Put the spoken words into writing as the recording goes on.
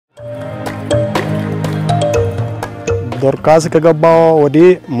Dorcas ከገባው ወዲህ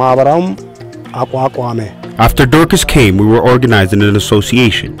ማህበራም አቋቋመ. After Dorcas came, we were organized in an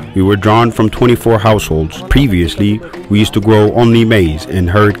association. We were drawn from 24 households. Previously, we used to grow only maize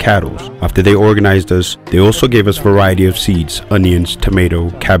and herd cattle. After they organized us, they also gave us variety of seeds, onions, tomato,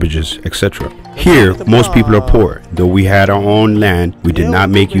 cabbages, etc. Here, most people are poor. Though we had our own land, we did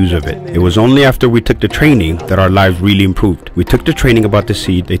not make use of it. It was only after we took the training that our lives really improved. We took the training about the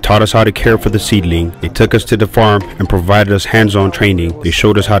seed. They taught us how to care for the seedling. They took us to the farm and provided us hands-on training. They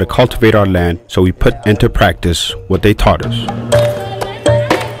showed us how to cultivate our land, so we put into practice what they taught us.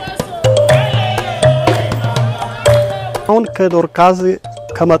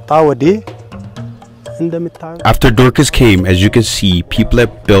 After Dorcas came, as you can see, people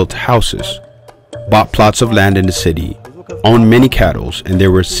have built houses, bought plots of land in the city, owned many cattle, and they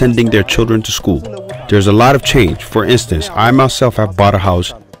were sending their children to school. There's a lot of change. For instance, I myself have bought a house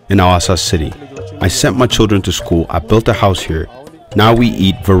in Huresa city. I sent my children to school. I built a house here. Now we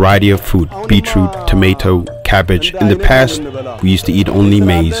eat variety of food, beetroot, tomato, cabbage. In the past, we used to eat only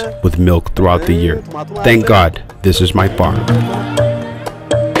maize with milk throughout the year. Thank God, this is my farm.